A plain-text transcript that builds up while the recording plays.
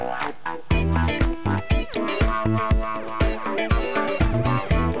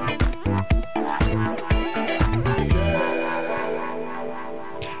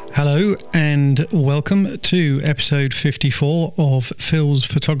and welcome to episode 54 of Phil's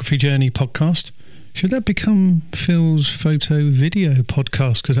Photography Journey podcast. Should that become Phil's Photo Video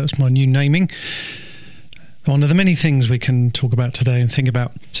podcast, because that's my new naming? One of the many things we can talk about today and think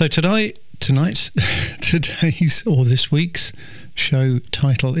about. So today's or this week's show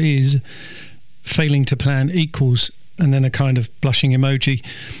title is Failing to Plan equals, and then a kind of blushing emoji.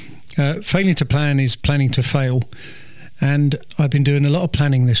 Failing to plan is planning to fail. And I've been doing a lot of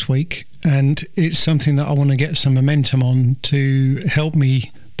planning this week, and it's something that I want to get some momentum on to help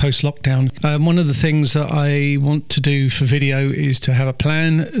me post-lockdown. One of the things that I want to do for video is to have a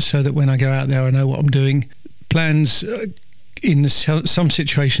plan so that when I go out there I know what I'm doing. Plans in some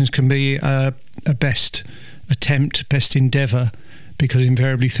situations can be a best attempt, best endeavour, because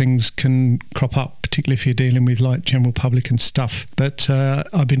invariably things can crop up, particularly if you're dealing with like general public and stuff. But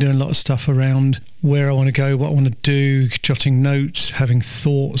I've been doing a lot of stuff around where I want to go, what I want to do, jotting notes, having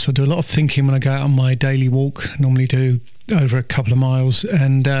thoughts. I do a lot of thinking when I go out on my daily walk. I normally do over a couple of miles,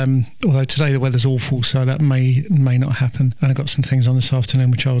 and although today the weather's awful, so that may not happen. And I've got some things on this afternoon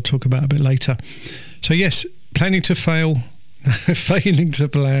which I'll talk about a bit later. So yes, planning to fail. Failing to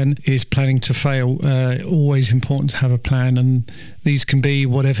plan is planning to fail. Always important to have a plan, and these can be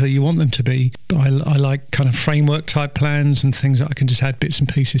whatever you want them to be. But I like kind of framework type plans and things that I can just add bits and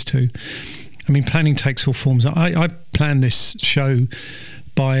pieces to. I mean, planning takes all forms. I plan this show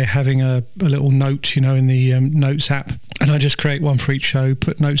by having a little note, in the notes app, and I just create one for each show,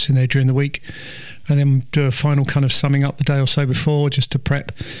 put notes in there during the week, and then do a final kind of summing up the day or so before, just to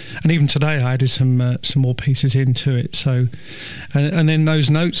prep. And even today I added some more pieces into it. So, and then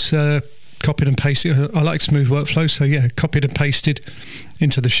those notes, copied and pasted. I like smooth workflow, so yeah, copied and pasted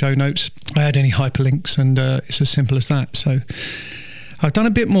into the show notes. I add any hyperlinks, and it's as simple as that. So I've done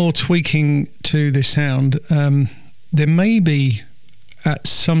a bit more tweaking to this sound. There may be at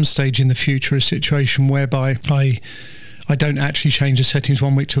some stage in the future a situation whereby I don't actually change the settings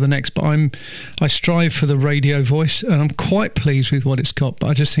one week to the next, but I strive for the radio voice, and I'm quite pleased with what it's got, but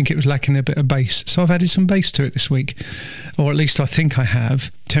I just think it was lacking a bit of bass. So I've added some bass to it this week, or at least I think I have.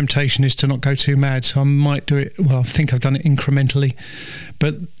 Temptation is to not go too mad, so I might do it, I think I've done it incrementally.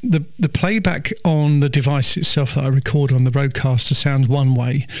 But the playback on the device itself that I record on the Rodecaster sounds one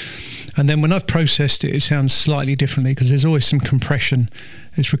way, and then when I've processed it, it sounds slightly differently, because there's always some compression.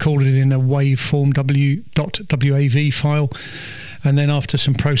 It's recorded in a waveform .wav file, and then after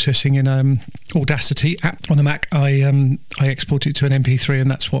some processing in Audacity app on the Mac, I export it to an MP3,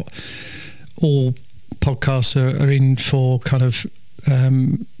 and that's what all podcasts are in for, kind of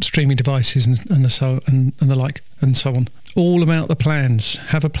streaming devices and the like, and so on. All about the plans.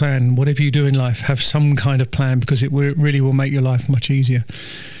 Have a plan. Whatever you do in life, have some kind of plan, because it really will make your life much easier.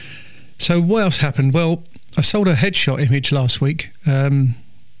 So what else happened? Well, I sold a headshot image last week. Don't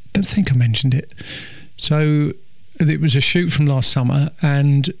think I mentioned it. So it was a shoot from last summer,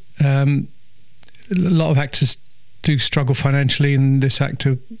 and a lot of actors do struggle financially, and this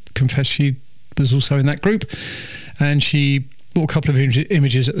actor confessed she was also in that group, and she bought a couple of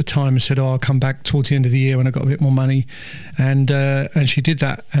images at the time and said, I'll come back towards the end of the year when I got a bit more money, and she did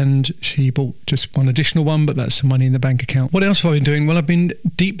that, and she bought just one additional one, but that's some money in the bank account. What else have I been doing? Well, I've been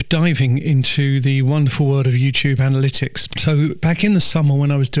deep diving into the wonderful world of YouTube analytics. So back in the summer,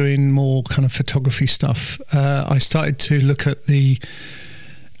 when I was doing more kind of photography stuff, I started to look at the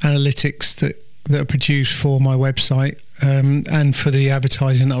analytics that are produced for my website, and for the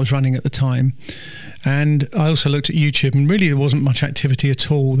advertising that I was running at the time. And I also looked at YouTube, and really there wasn't much activity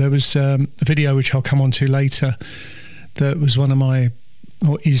at all. There was a video which I'll come on to later that was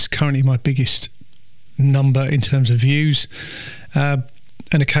is currently my biggest number in terms of views. And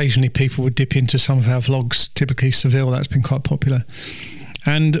occasionally people would dip into some of our vlogs, typically Seville, that's been quite popular.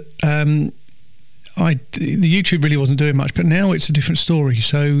 And the YouTube really wasn't doing much, but now it's a different story.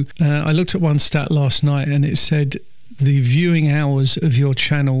 So I looked at one stat last night, and it said the viewing hours of your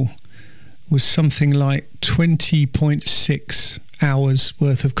channel was something like 20.6 hours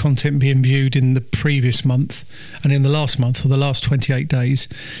worth of content being viewed in the previous month, and in the last month, or the last 28 days,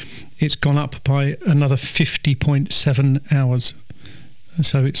 it's gone up by another 50.7 hours.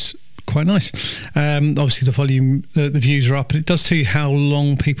 So it's quite nice. Obviously the volume, the views are up, and it does tell you how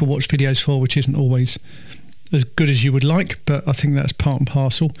long people watch videos for, which isn't always as good as you would like, but I think that's part and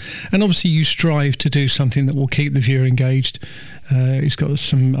parcel. And obviously you strive to do something that will keep the viewer engaged. It's got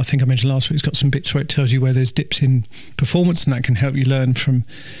some, I think I mentioned last week, it's got some bits where it tells you where there's dips in performance, and that can help you learn from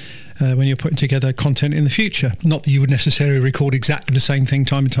when you're putting together content in the future. Not that you would necessarily record exactly the same thing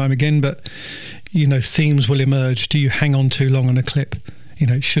time and time again, but themes will emerge. Do you hang on too long on a clip?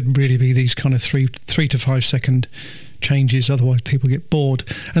 it should really be these kind of 3 to 5 second changes, otherwise people get bored.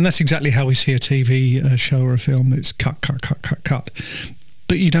 And that's exactly how we see a TV show or a film. It's cut.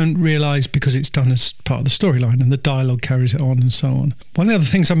 But you don't realise because it's done as part of the storyline and the dialogue carries it on and so on. One of the other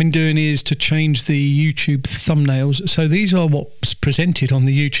things I've been doing is to change the YouTube thumbnails. So these are what's presented on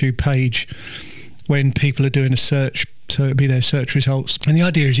the YouTube page when people are doing a search. So it'll be their search results. And the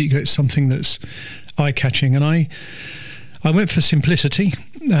idea is you get something that's eye-catching. And I went for simplicity,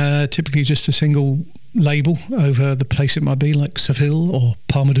 typically just a single label over the place it might be, like Seville or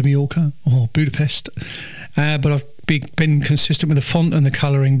Palma de Mallorca or Budapest. But I've been consistent with the font and the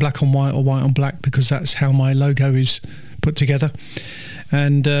colouring, black on white or white on black, because that's how my logo is put together.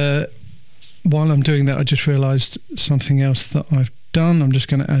 And while I'm doing that, I just realised something else that I've done. I'm just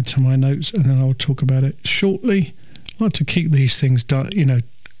going to add to my notes and then I'll talk about it shortly. I like to keep these things done,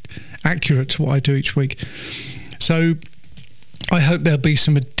 accurate to what I do each week. So I hope there'll be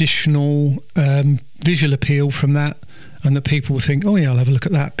some additional visual appeal from that, and that people will think, oh yeah, I'll have a look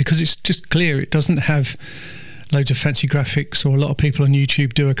at that, because it's just clear. It doesn't have loads of fancy graphics, or a lot of people on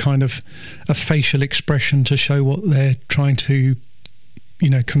YouTube do a kind of a facial expression to show what they're trying to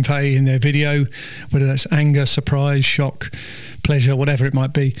convey in their video, whether that's anger, surprise, shock, pleasure, whatever it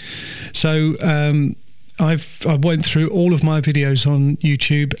might be. So I went through all of my videos on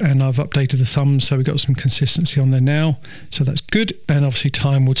YouTube and I've updated the thumbs, so we've got some consistency on there now, so that's good. And obviously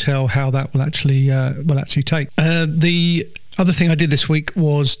time will tell how that will actually take. The other thing I did this week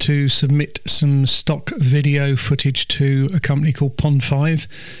was to submit some stock video footage to a company called Pond5.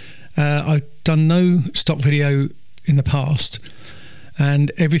 I've done no stock video in the past,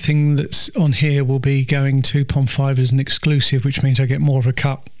 and everything that's on here will be going to Pond5 as an exclusive, which means I get more of a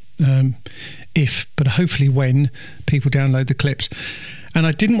cut but hopefully when people download the clips. And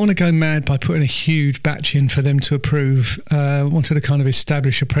I didn't want to go mad by putting a huge batch in for them to approve. I wanted to kind of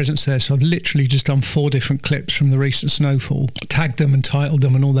establish a presence there. So I've literally just done 4 different clips from the recent snowfall, tagged them and titled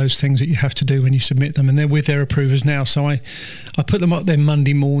them and all those things that you have to do when you submit them. And they're with their approvers now. So I put them up there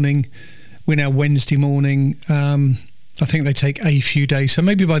Monday morning. We're now Wednesday morning. I think they take a few days. So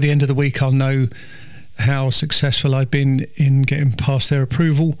maybe by the end of the week, I'll know how successful I've been in getting past their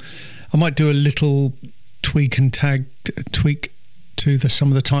approval. I might do a little tweak to some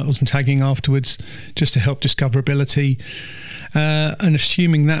of the titles and tagging afterwards, just to help discoverability. And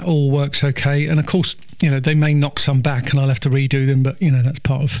assuming that all works okay, and of course, they may knock some back and I'll have to redo them, but that's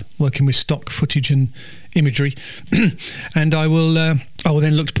part of working with stock footage and imagery. And I will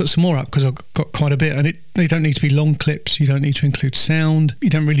then look to put some more up, because I've got quite a bit, and they don't need to be long clips. You don't need to include sound. You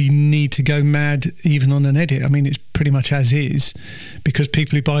don't really need to go mad even on an edit. I mean, it's pretty much as is, because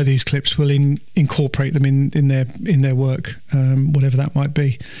people who buy these clips will incorporate them in their work, whatever that might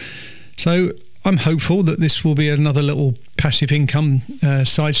be. So I'm hopeful that this will be another little passive income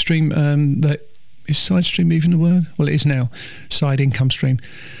side stream. That is side stream even a word? Well, it is now. Side income stream.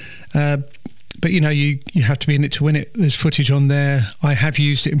 But you have to be in it to win it. There's footage on there. I have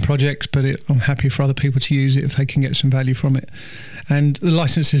used it in projects, but I'm happy for other people to use it if they can get some value from it. And the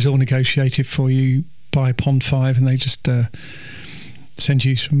license is all negotiated for you by Pond5, and they just send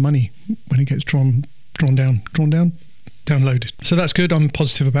you some money when it gets drawn down, downloaded. So that's good. I'm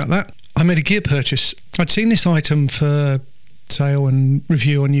positive about that. I made a gear purchase. I'd seen this item for sale and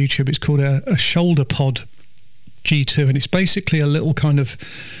review on YouTube. It's called a Shoulder Pod G2, and it's basically a little kind of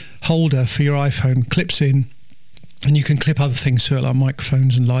holder for your iPhone, clips in, and you can clip other things to it, like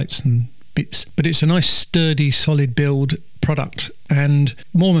microphones and lights and bits. But it's a nice, sturdy, solid build product, and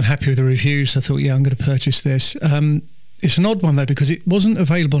more than happy with the reviews. I thought, yeah, I'm going to purchase this. It's an odd one though, because it wasn't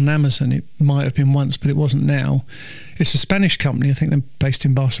available on Amazon. It might have been once, but it wasn't now. It's a Spanish company. I think they're based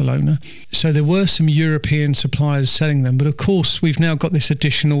in Barcelona. So there were some European suppliers selling them, but of course we've now got this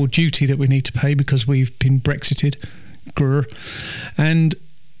additional duty that we need to pay because we've been Brexited. And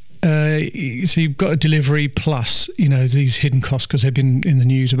so you've got a delivery plus, these hidden costs, because they've been in the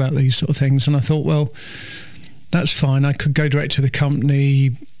news about these sort of things. And I thought, well, that's fine. I could go direct to the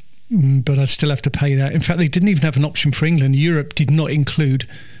company, but I'd still have to pay that. In fact, they didn't even have an option for England. Europe did not include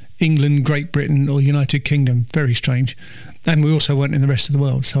England, Great Britain or United Kingdom. Very strange. And we also weren't in the rest of the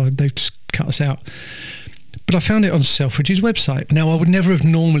world, so they've just cut us out. But I found it on Selfridges website. Now, I would never have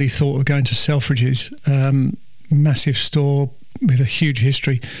normally thought of going to Selfridges, massive store with a huge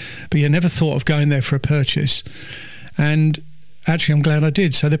history, but you never thought of going there for a purchase. And actually, I'm glad I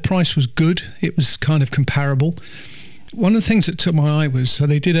did. So the price was good. It was kind of comparable. One of the things that took my eye was, so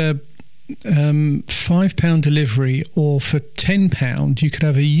they did a £5 delivery, or for £10 you could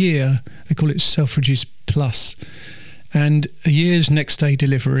have a year. They call it Selfridges Plus, and a year's next day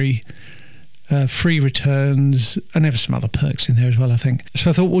delivery. free returns, and there were some other perks in there as well, I think. So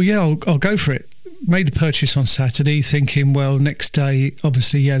I thought, well, yeah, I'll go for it. Made the purchase on Saturday, thinking, well, next day,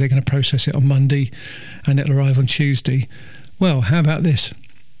 obviously, yeah, they're going to process it on Monday and it'll arrive on Tuesday. Well, how about this?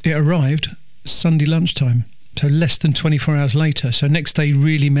 It arrived Sunday lunchtime, so less than 24 hours later. So next day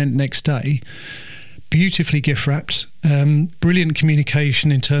really meant next day. Beautifully gift wrapped, brilliant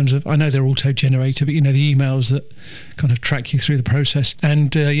communication in terms of, I know they're auto-generated, but the emails that kind of track you through the process. And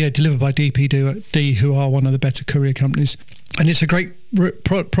delivered by DPD, who are one of the better courier companies. And it's a great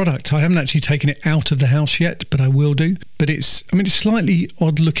product. I haven't actually taken it out of the house yet, but I will do. But it's slightly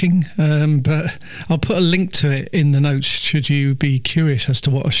odd looking, but I'll put a link to it in the notes should you be curious as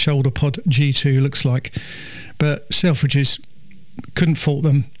to what a ShoulderPod G2 looks like. But Selfridges, couldn't fault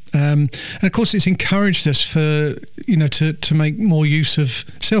them. And of course, it's encouraged us to make more use of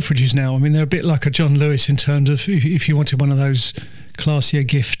Selfridges now. I mean, they're a bit like a John Lewis in terms of if you wanted one of those classier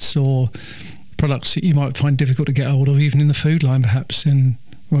gifts or products that you might find difficult to get hold of, even in the food line, perhaps, when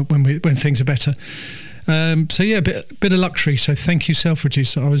things are better. So yeah, a bit of luxury. So thank you,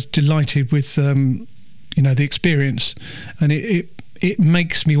 Selfridges. I was delighted with the experience, and it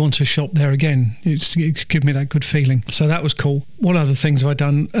makes me want to shop there again. It's given me that good feeling. So that was cool. What other things have I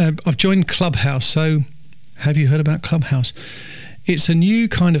done? I've joined Clubhouse. So have you heard about Clubhouse? It's a new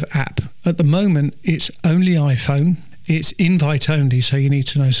kind of app. At the moment, it's only iPhone. It's invite only, so you need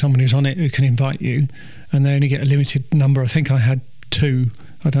to know someone who's on it who can invite you, and they only get a limited number. I think I had 2.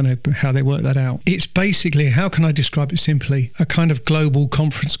 I don't know how they work that out. It's basically, how can I describe it simply, a kind of global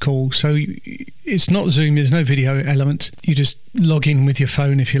conference call. So it's not Zoom, there's no video element. You just log in with your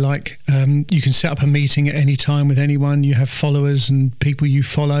phone if you like. You can set up a meeting at any time with anyone. You have followers and people you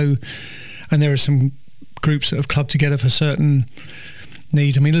follow, and there are some groups that have clubbed together for certain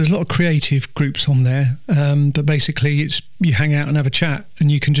needs. I mean, there's a lot of creative groups on there, but basically it's you hang out and have a chat,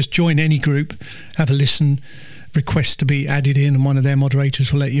 and you can just join any group, have a listen, request to be added in, and one of their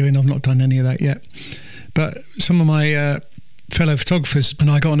moderators will let you in. I've not done any of that yet, but some of my fellow photographers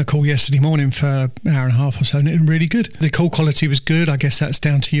and I got on a call yesterday morning for an hour and a half or so, and it was really good. The call quality was good. I guess that's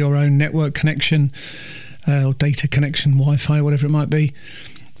down to your own network connection or data connection, Wi-Fi, whatever it might be.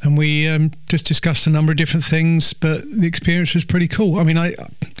 And we just discussed a number of different things, but the experience was pretty cool. I mean, I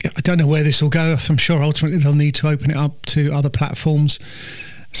don't know where this will go. I'm sure ultimately they'll need to open it up to other platforms,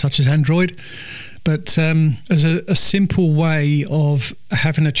 such as Android. But as a simple way of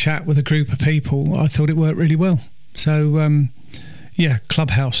having a chat with a group of people, I thought it worked really well. So,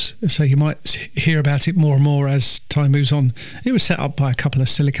 Clubhouse. So you might hear about it more and more as time moves on. It was set up by a couple of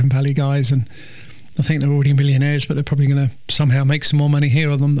Silicon Valley guys, and I think they're already millionaires, but they're probably going to somehow make some more money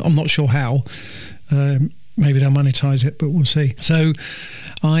here on them. I'm not sure how. Maybe they'll monetize it, but we'll see. So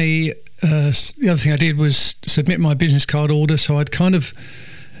the other thing I did was submit my business card order. So I'd kind of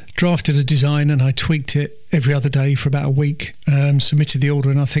drafted a design and I tweaked it every other day for about a week, submitted the order,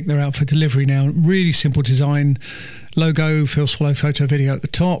 and I think they're out for delivery now. Really simple design, logo, Phil Swallow photo video at the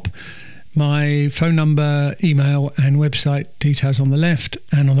top, my phone number, email and website details on the left,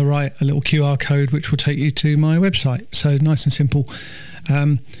 and on the right a little QR code which will take you to my website. So nice and simple,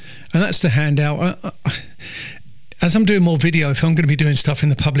 and that's the handout. As I'm doing more video, if I'm going to be doing stuff in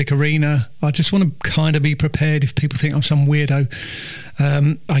the public arena, I just want to kind of be prepared if people think I'm some weirdo.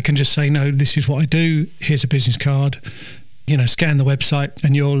 I can just say, no, this is what I do. Here's a business card. Scan the website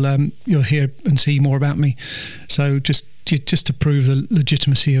and you'll hear and see more about me. So just to prove the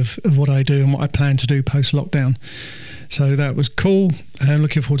legitimacy of what I do and what I plan to do post-lockdown. So that was cool. I'm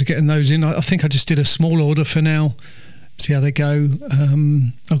looking forward to getting those in. I think I just did a small order for now. See how they go.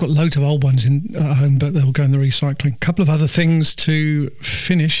 I've got loads of old ones at home, but they'll go in the recycling. A couple of other things to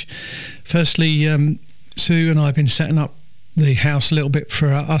finish. Firstly, Sue and I have been setting up the house a little bit for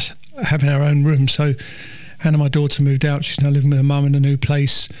us having our own room. So Hannah, my daughter, moved out. She's now living with her mum in a new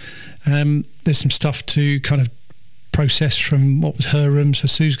place. There's some stuff to kind of process from what was her room. So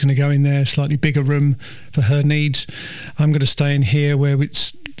Sue's going to go in there, slightly bigger room for her needs. I'm going to stay in here where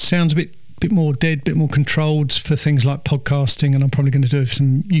it sounds a bit more dead, bit more controlled for things like podcasting, and I'm probably going to do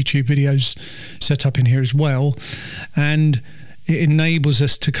some YouTube videos set up in here as well. And it enables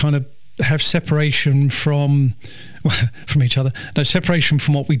us to kind of have separation from each other. No, separation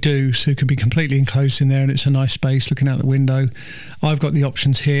from what we do, so it can be completely enclosed in there, and it's a nice space looking out the window. I've got the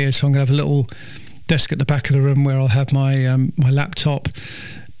options here, so I'm going to have a little desk at the back of the room where I'll have my my laptop,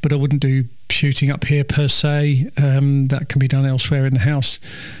 but I wouldn't do shooting up here per se. That can be done elsewhere in the house.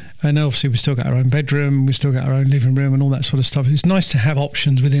 And obviously we've still got our own bedroom, we've still got our own living room and all that sort of stuff. It's nice to have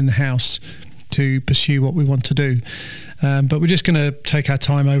options within the house to pursue what we want to do. But we're just going to take our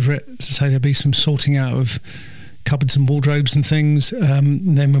time over it. As I say, there'll be some sorting out of cupboards and wardrobes and things,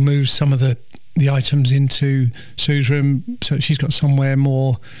 and then remove some of the the items into Sue's room so she's got somewhere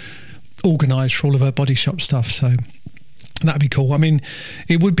more organised for all of her body shop stuff. So that'd be cool. I mean,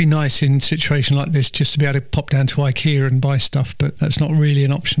 it would be nice in a situation like this just to be able to pop down to IKEA and buy stuff, but that's not really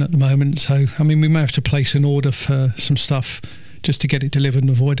an option at the moment. So, I mean, we may have to place an order for some stuff just to get it delivered and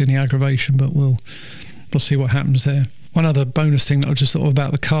avoid any aggravation, but we'll see what happens there. One other bonus thing that I just thought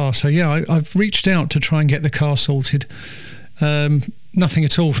about the car. So, yeah, I've reached out to try and get the car sorted. Nothing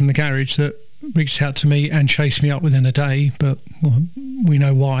at all from the garage that reached out to me and chased me up within a day, but we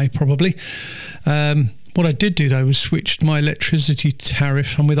know why, probably. What I did do, though, was switched my electricity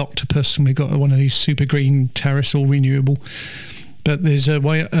tariff. I'm with Octopus, and we've got one of these super green tariffs, all renewable. But there's a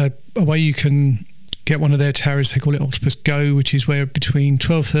way you can get one of their tariffs. They call it Octopus Go, which is where between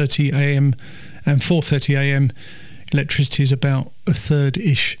 12:30 a.m. and 4:30 a.m. electricity is about a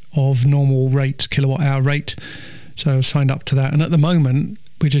third-ish of normal rate, kilowatt-hour rate. So I signed up to that. And at the moment,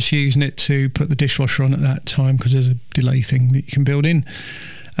 we're just using it to put the dishwasher on at that time because there's a delay thing that you can build in.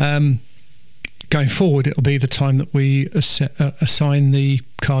 Going forward, it'll be the time that we assign the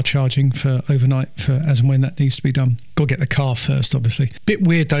car charging for overnight for as and when that needs to be done. Got to get the car first, obviously. Bit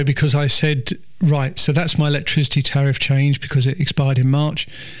weird, though, because I said, right, so that's my electricity tariff change because it expired in March.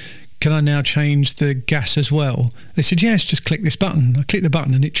 Can I now change the gas as well? They said, yes, just click this button. I click the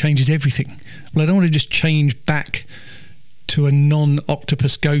button and it changes everything. Well, I don't want to just change back to a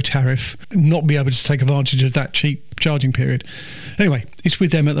non-Octopus Go tariff and not be able to take advantage of that cheap charging period. Anyway, it's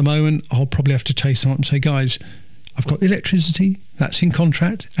with them at the moment. I'll probably have to chase them up and say, guys, I've got the electricity, that's in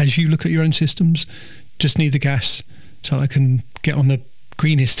contract. As you look at your own systems, just need the gas so I can get on the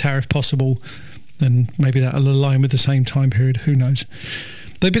greenest tariff possible, and maybe that'll align with the same time period. Who knows?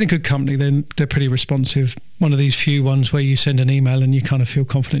 They've been a good company. They're pretty responsive. One of these few ones where you send an email and you kind of feel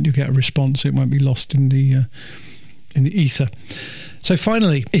confident you'll get a response. It won't be lost in the ether. So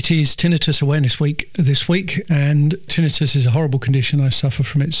finally, it is Tinnitus Awareness Week this week, and tinnitus is a horrible condition. I suffer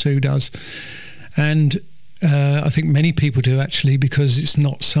from it, Sue does. And I think many people do, actually, because it's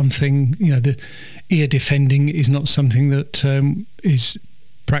not something, the ear defending is not something that is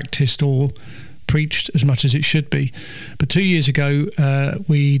practiced or preached as much as it should be. But 2 years ago,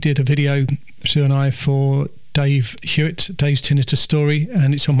 we did a video, Sue and I, for Dave Hewitt, Dave's Tinnitus Story,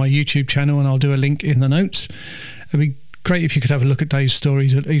 and it's on my YouTube channel, and I'll do a link in the notes. It'd be great if you could have a look at Dave's story.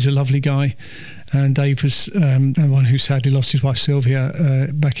 He's a lovely guy, and Dave was the one who sadly lost his wife Sylvia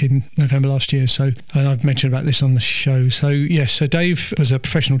back in November last year. So, and I've mentioned about this on the show. So yes, so Dave was a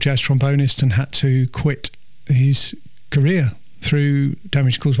professional jazz trombonist and had to quit his career through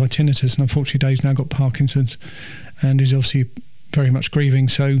damage caused by tinnitus, and unfortunately Dave's now got Parkinson's and is obviously very much grieving.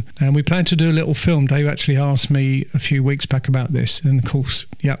 So, and we plan to do a little film. Dave actually asked me a few weeks back about this, and of course,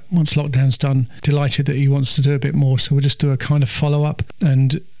 once lockdown's done, delighted that he wants to do a bit more. So we'll just do a kind of follow-up,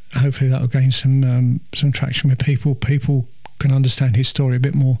 and hopefully that'll gain some traction with people. People can understand his story a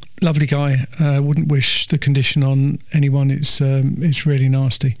bit more. Lovely guy. Wouldn't wish the condition on anyone. It's really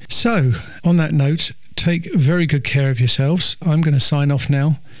nasty. So on that note, take very good care of yourselves. I'm going to sign off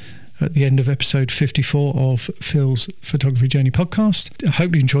now at the end of episode 54 of Phil's Photography Journey podcast. I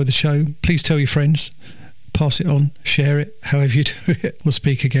hope you enjoyed the show. Please tell your friends, pass it on, share it, however you do it. We'll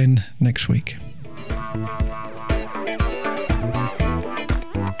speak again next week.